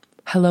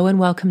Hello and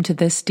welcome to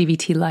This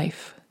DVT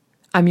Life.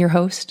 I'm your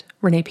host,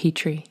 Renee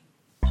Petrie.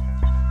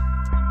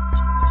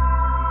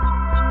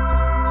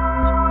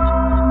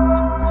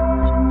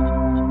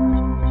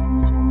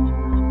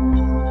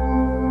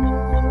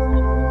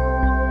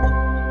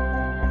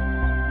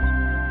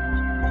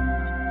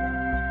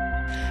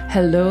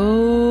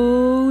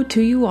 Hello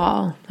to you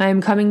all. I am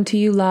coming to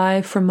you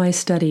live from my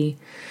study.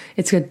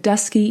 It's a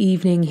dusky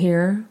evening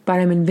here, but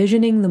I'm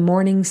envisioning the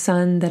morning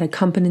sun that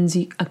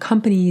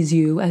accompanies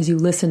you as you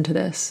listen to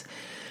this.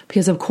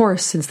 Because of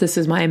course, since this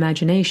is my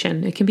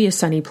imagination, it can be a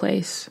sunny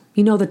place.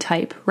 You know the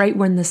type, right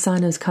when the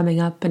sun is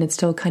coming up and it's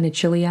still kind of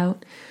chilly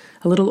out,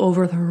 a little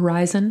over the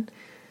horizon.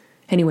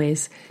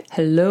 Anyways,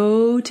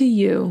 hello to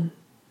you.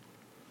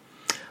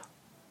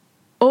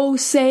 Oh,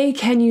 say,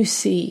 can you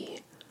see?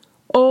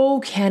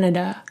 Oh,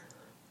 Canada.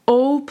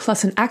 Oh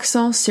plus an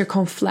accent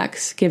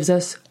circonflexe gives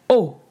us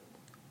oh.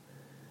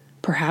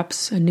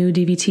 Perhaps a new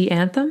DVT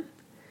anthem?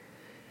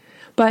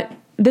 But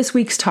this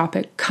week's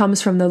topic comes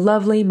from the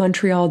lovely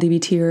Montreal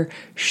DVTer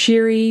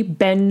Shiri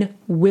Ben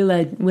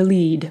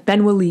Walid,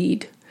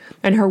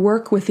 and her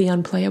work with the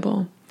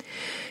unplayable.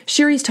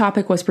 Shiri's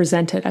topic was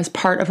presented as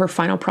part of her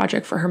final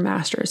project for her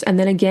master's, and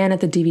then again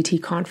at the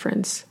DVT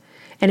conference.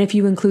 And if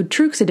you include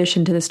Truk's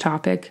addition to this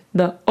topic,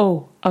 the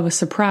oh of a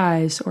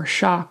surprise or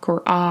shock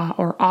or ah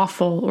or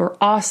awful or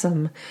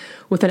awesome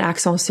with an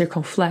accent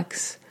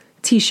circonflexe,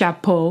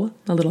 chapeau,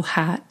 a little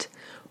hat,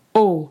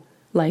 oh,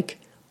 like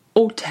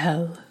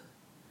hotel.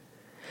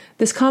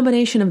 This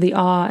combination of the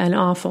ah and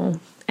awful,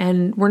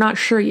 and we're not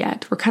sure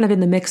yet, we're kind of in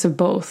the mix of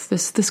both,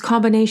 this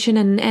combination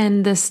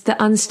and the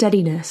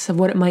unsteadiness of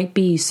what it might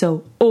be,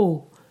 so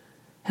oh,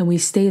 and we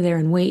stay there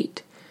and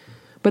wait.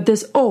 But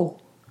this oh,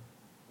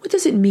 what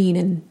does it mean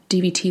in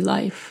DVT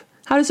life?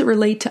 How does it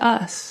relate to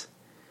us?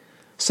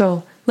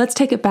 So let's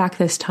take it back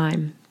this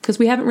time, because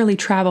we haven't really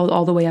traveled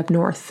all the way up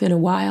north in a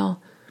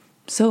while.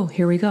 So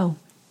here we go.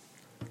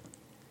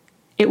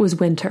 It was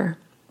winter,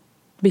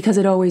 because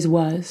it always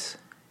was,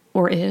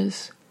 or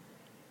is.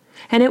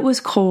 And it was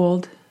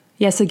cold,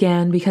 yes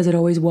again, because it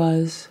always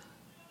was,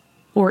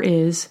 or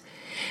is.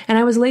 And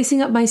I was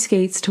lacing up my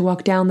skates to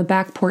walk down the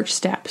back porch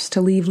steps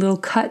to leave little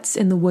cuts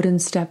in the wooden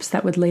steps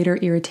that would later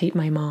irritate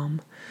my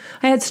mom.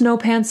 I had snow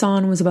pants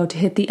on and was about to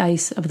hit the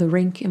ice of the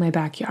rink in my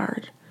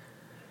backyard.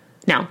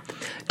 Now,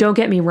 don't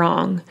get me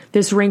wrong,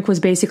 this rink was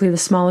basically the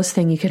smallest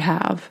thing you could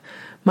have.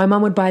 My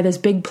mom would buy this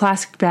big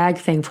plastic bag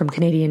thing from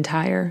Canadian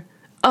Tire.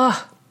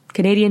 Ugh,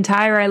 Canadian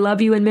Tire, I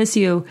love you and miss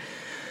you.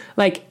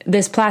 Like,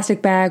 this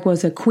plastic bag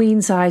was a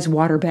queen-size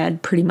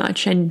waterbed, pretty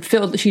much, and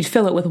she'd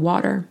fill it with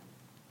water.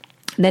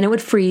 Then it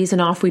would freeze and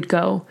off we'd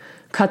go,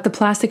 cut the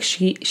plastic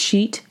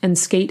sheet and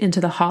skate into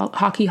the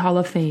Hockey Hall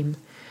of Fame.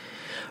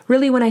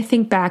 Really, when I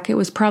think back, it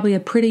was probably a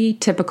pretty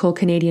typical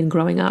Canadian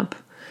growing up,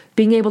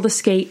 being able to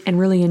skate and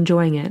really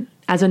enjoying it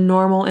as a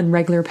normal and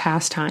regular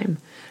pastime,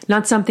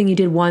 not something you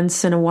did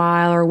once in a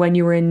while or when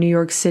you were in New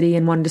York City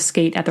and wanted to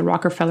skate at the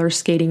Rockefeller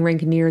skating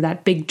rink near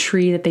that big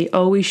tree that they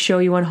always show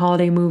you on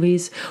holiday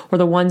movies or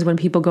the ones when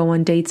people go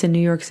on dates in New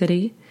York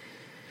City.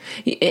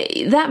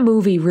 That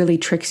movie really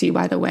tricks you,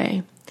 by the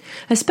way.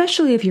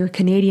 Especially if you're a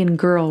Canadian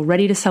girl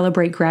ready to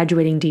celebrate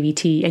graduating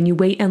DVT and you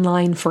wait in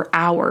line for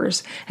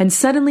hours and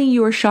suddenly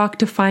you are shocked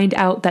to find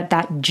out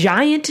that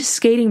giant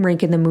skating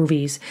rink in the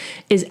movies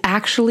is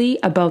actually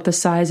about the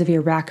size of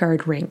your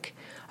backyard rink,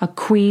 a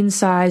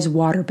queen-size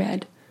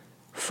waterbed,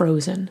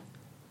 frozen.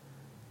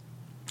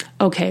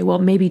 Okay, well,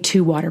 maybe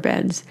 2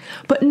 waterbeds,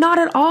 but not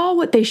at all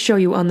what they show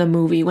you on the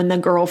movie when the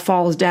girl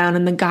falls down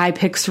and the guy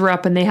picks her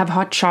up and they have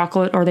hot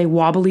chocolate or they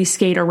wobbly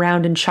skate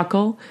around and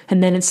chuckle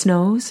and then it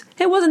snows.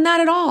 It wasn't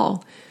that at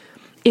all.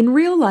 In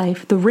real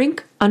life, the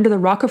rink under the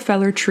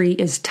Rockefeller tree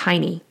is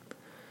tiny.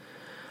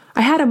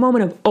 I had a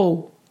moment of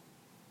oh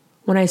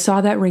when I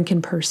saw that rink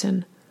in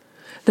person.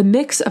 The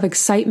mix of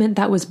excitement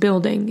that was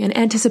building and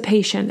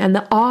anticipation and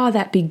the awe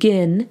that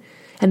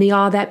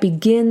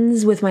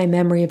begins with my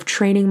memory of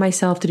training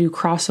myself to do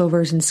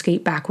crossovers and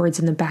skate backwards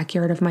in the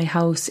backyard of my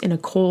house in a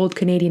cold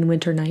Canadian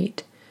winter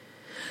night.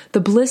 The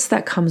bliss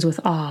that comes with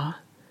awe.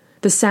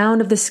 The sound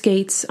of the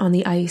skates on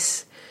the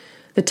ice.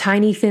 The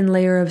tiny thin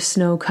layer of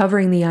snow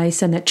covering the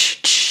ice and that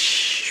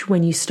ch-ch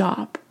when you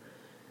stop.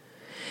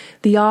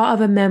 The awe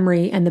of a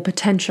memory and the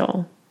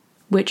potential,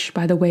 which,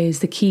 by the way, is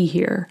the key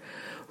here.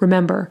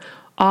 Remember,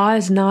 awe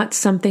is not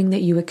something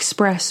that you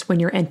express when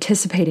you're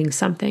anticipating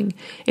something.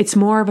 It's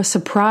more of a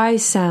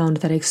surprise sound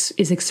that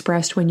is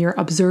expressed when you're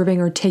observing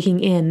or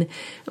taking in,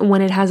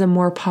 when it has a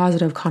more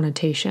positive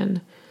connotation.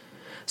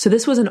 So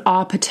this was an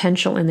awe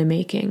potential in the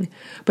making,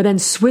 but then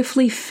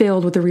swiftly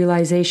filled with the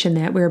realization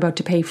that we're about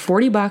to pay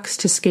 $40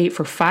 to skate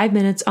for 5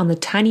 minutes on the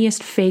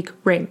tiniest fake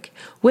rink,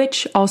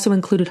 which also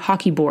included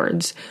hockey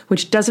boards,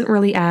 which doesn't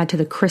really add to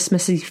the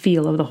Christmassy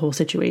feel of the whole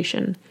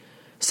situation.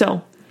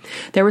 So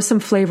there was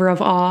some flavor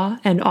of awe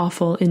and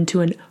awful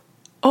into an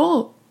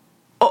oh.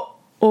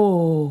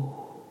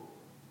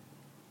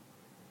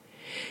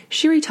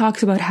 Shiri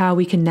talks about how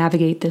we can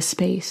navigate this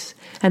space,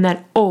 and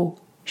that oh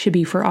should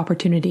be for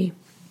opportunity.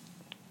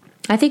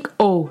 I think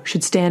O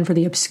should stand for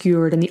the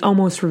obscured and the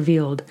almost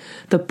revealed,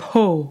 the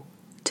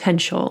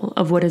potential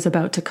of what is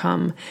about to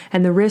come,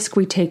 and the risk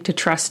we take to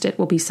trust it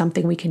will be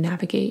something we can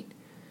navigate.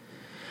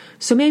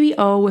 So maybe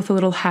O with a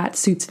little hat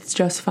suits it's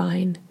just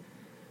fine.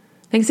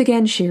 Thanks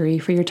again,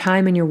 Shiri, for your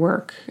time and your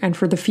work, and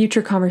for the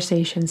future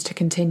conversations to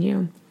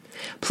continue.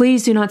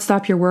 Please do not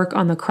stop your work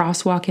on the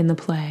crosswalk in the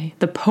play,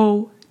 the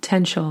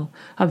potential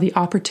of the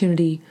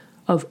opportunity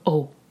of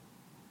O.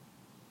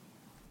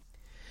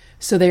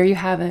 So there you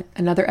have it,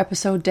 another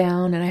episode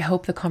down, and I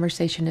hope the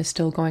conversation is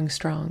still going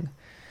strong.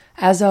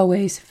 As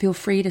always, feel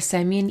free to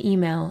send me an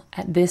email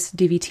at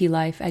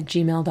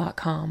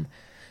thisdvtlife@gmail.com.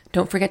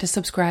 Don't forget to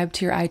subscribe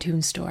to your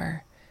iTunes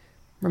store.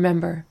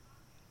 Remember,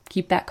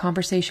 keep that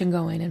conversation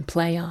going and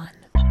play on.